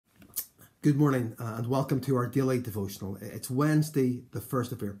Good morning and welcome to our daily devotional. It's Wednesday, the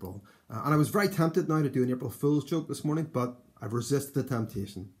 1st of April. And I was very tempted now to do an April Fool's joke this morning, but I've resisted the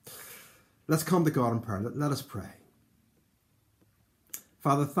temptation. Let's come to God in prayer. Let us pray.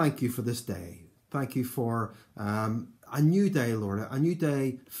 Father, thank you for this day. Thank you for a new day, Lord, a new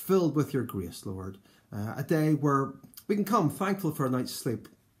day filled with your grace, Lord. A day where we can come thankful for a night's sleep.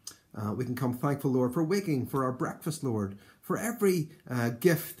 We can come thankful, Lord, for waking, for our breakfast, Lord, for every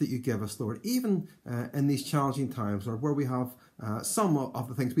gift that you give us, Lord, even in these challenging times, Lord, where we have some of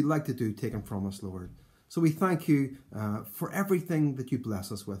the things we like to do taken from us, Lord. So we thank you for everything that you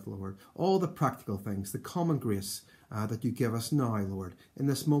bless us with, Lord, all the practical things, the common grace that you give us now, Lord, in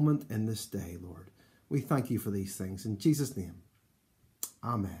this moment, in this day, Lord. We thank you for these things. In Jesus' name,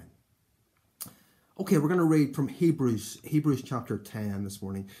 amen. Okay, we're going to read from Hebrews chapter 10 this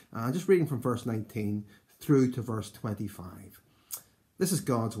morning. Just reading from verse 19 through to verse 25. This is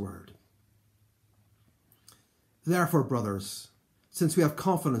God's word. Therefore, brothers, since we have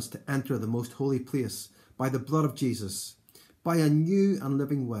confidence to enter the most holy place by the blood of Jesus, by a new and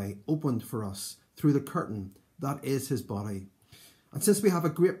living way opened for us through the curtain that is his body, and since we have a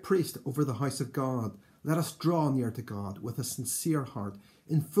great priest over the house of God, let us draw near to God with a sincere heart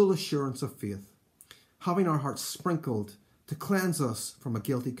in full assurance of faith, having our hearts sprinkled to cleanse us from a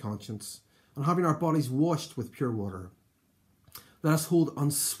guilty conscience, and having our bodies washed with pure water. Let us hold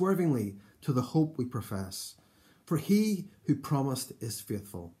unswervingly to the hope we profess, for he who promised is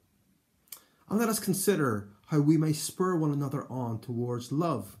faithful. And let us consider how we may spur one another on towards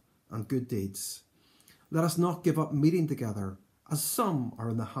love and good deeds. Let us not give up meeting together, as some are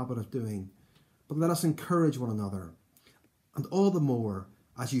in the habit of doing, but let us encourage one another, and all the more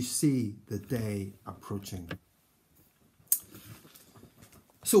as you see the day approaching.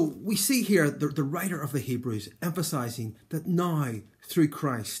 So we see here the writer of the Hebrews emphasizing that now, through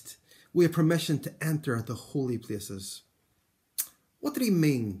Christ, we have permission to enter the holy places. What did he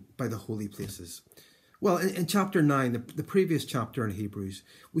mean by the holy places? Well, in chapter 9, the previous chapter in Hebrews,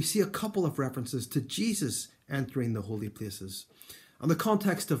 we see a couple of references to Jesus entering the holy places. And the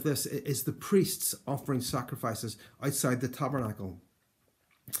context of this is the priests offering sacrifices outside the tabernacle.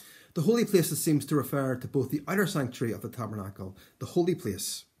 The holy places seems to refer to both the outer sanctuary of the tabernacle, the holy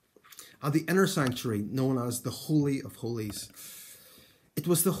place, and the inner sanctuary known as the Holy of Holies. It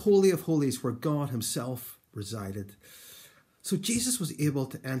was the Holy of Holies where God himself resided. So Jesus was able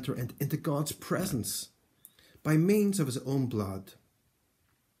to enter into God's presence by means of his own blood,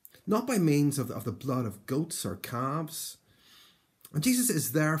 not by means of the blood of goats or calves. And Jesus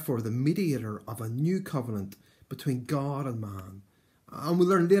is therefore the mediator of a new covenant between God and man. And we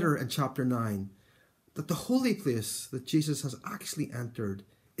learn later in chapter 9 that the holy place that Jesus has actually entered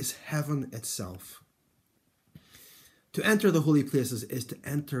is heaven itself. To enter the holy places is to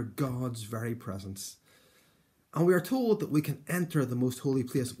enter God's very presence. And we are told that we can enter the most holy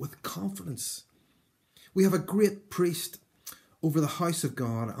place with confidence. We have a great priest over the house of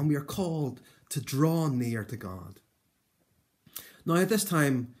God, and we are called to draw near to God. Now, at this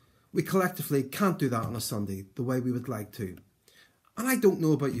time, we collectively can't do that on a Sunday the way we would like to. And I don't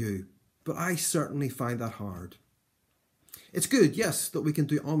know about you, but I certainly find that hard. It's good, yes, that we can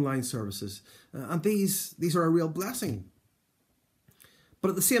do online services, and these are a real blessing. But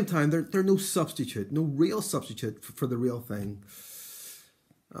at the same time, they're no substitute, no real substitute for the real thing.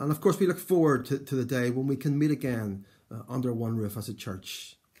 And of course, we look forward to the day when we can meet again under one roof as a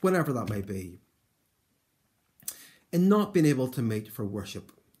church, whenever that may be. In not being able to meet for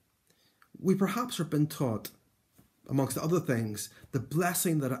worship, we perhaps are being taught, amongst other things, the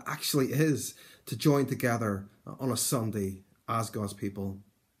blessing that it actually is to join together on a Sunday as God's people.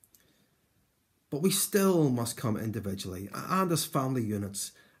 But we still must come individually and as family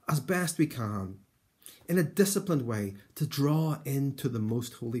units as best we can, in a disciplined way, to draw into the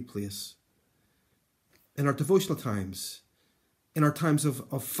most holy place. In our devotional times, in our times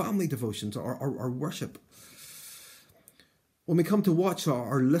of family devotions or worship, when we come to watch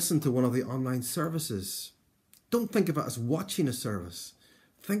or listen to one of the online services, don't think of it as watching a service.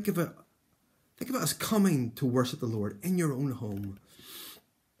 Think of it as coming to worship the Lord in your own home.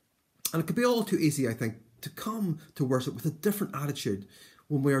 And it could be all too easy, I think, to come to worship with a different attitude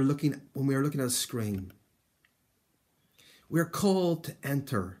when we are looking at a screen. We are called to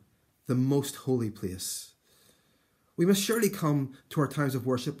enter the most holy place. We must surely come to our times of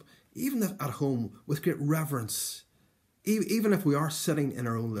worship, even at home, with great reverence, even if we are sitting in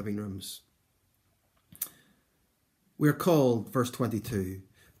our own living rooms. We are called, verse 22,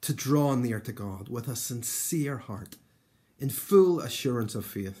 to draw near to God with a sincere heart, in full assurance of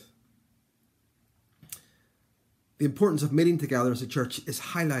faith. The importance of meeting together as a church is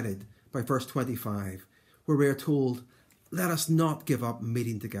highlighted by verse 25, where we are told, "Let us not give up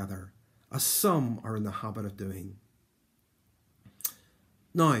meeting together, as some are in the habit of doing."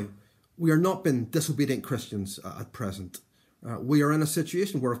 Now, we are not being disobedient Christians at present. We are in a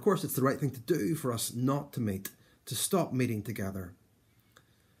situation where, of course, it's the right thing to do for us not to meet, to stop meeting together.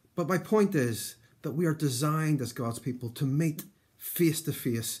 But my point is that we are designed as God's people to meet face to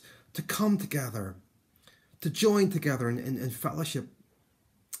face, to come together, to join together in fellowship.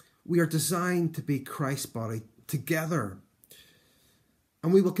 We are designed to be Christ's body together.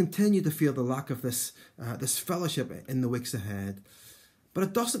 And we will continue to feel the lack of this fellowship in the weeks ahead. But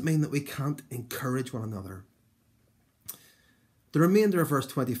it doesn't mean that we can't encourage one another. The remainder of verse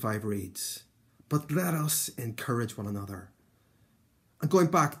 25 reads, "But let us encourage one another." And going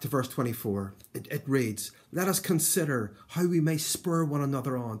back to verse 24, it reads, "Let us consider how we may spur one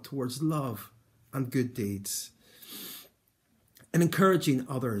another on towards love and good deeds." In encouraging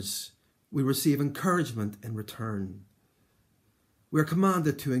others, we receive encouragement in return. We are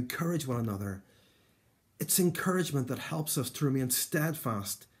commanded to encourage one another. It's encouragement that helps us to remain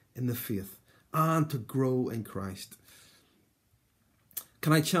steadfast in the faith and to grow in Christ.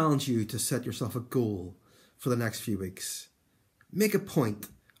 Can I challenge you to set yourself a goal for the next few weeks? Make a point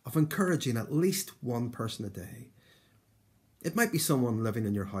of encouraging at least one person a day. It might be someone living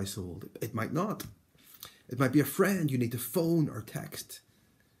in your household. It might not. It might be a friend you need to phone or text.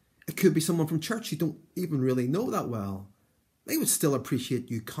 It could be someone from church you don't even really know that well. They would still appreciate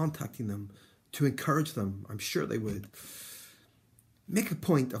you contacting them to encourage them. I'm sure they would. Make a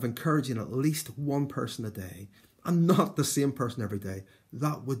point of encouraging at least one person a day, and not the same person every day.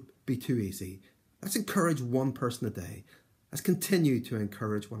 That would be too easy. Let's encourage one person a day. Let's continue to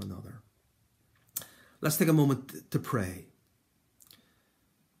encourage one another. Let's take a moment to pray.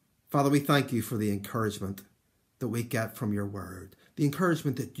 Father, we thank you for the encouragement that we get from your word, the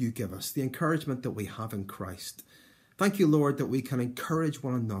encouragement that you give us, the encouragement that we have in Christ. Thank you, Lord, that we can encourage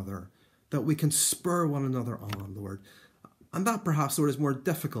one another, that we can spur one another on, Lord. And that perhaps, Lord, is more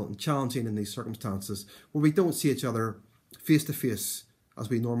difficult and challenging in these circumstances where we don't see each other face to face as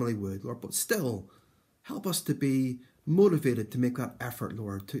we normally would, Lord. But still, help us to be motivated to make that effort,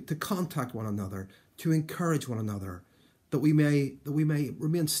 Lord, to contact one another, to encourage one another, that we may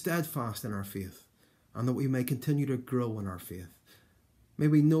remain steadfast in our faith and that we may continue to grow in our faith. May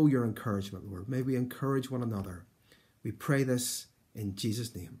we know your encouragement, Lord. May we encourage one another. We pray this in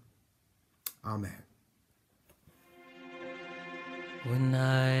Jesus' name. Amen. When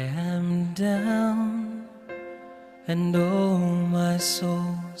I am down and oh my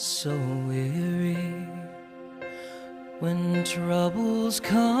soul so weary, when troubles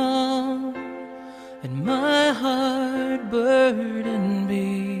come and my heart burden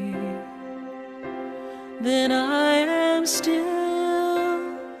be, then I am still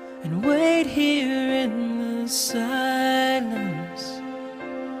and wait here in the silence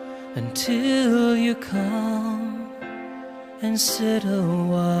until you come and sit a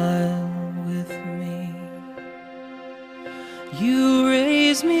while with me. You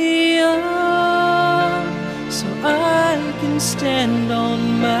raise me up so I can stand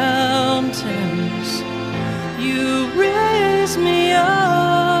on mountains. You raise me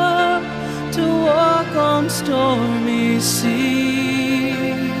up to walk on stormy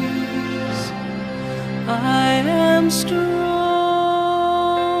seas. I am strong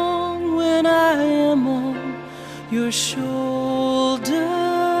when I am on your shoulders.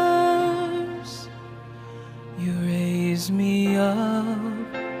 You raise me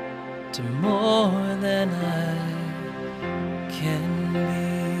up to more than I can be.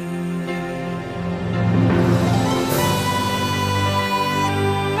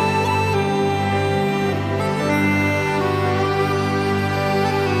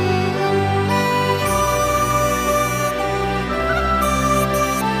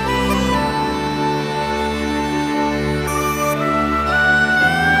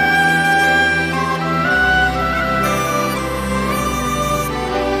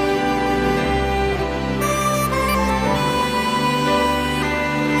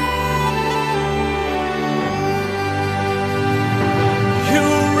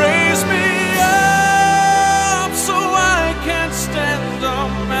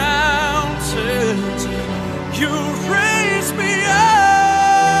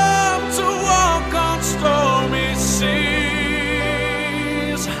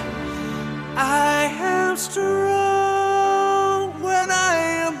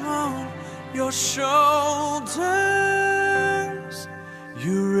 Shoulders,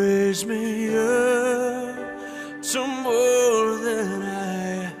 you raise me up to more than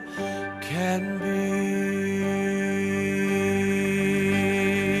I can be.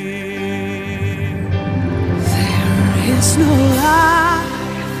 There's no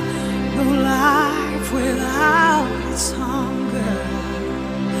life without its hunger.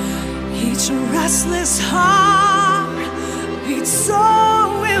 Each restless heart beats so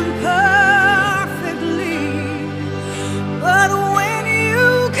imperfectly. But when you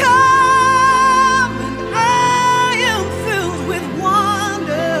come and I am filled with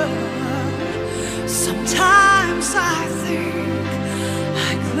wonder, sometimes I think I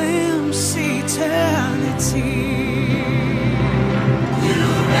glimpse eternity.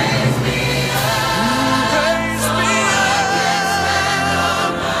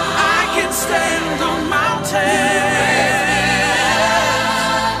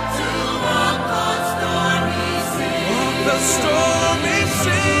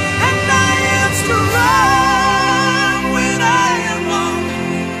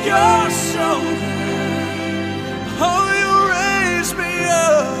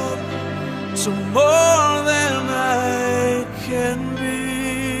 So more than I can be.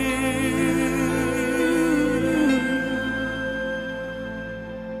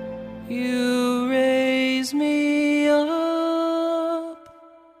 You raise me up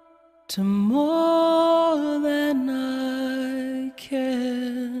to more than I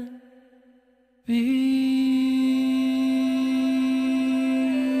can be.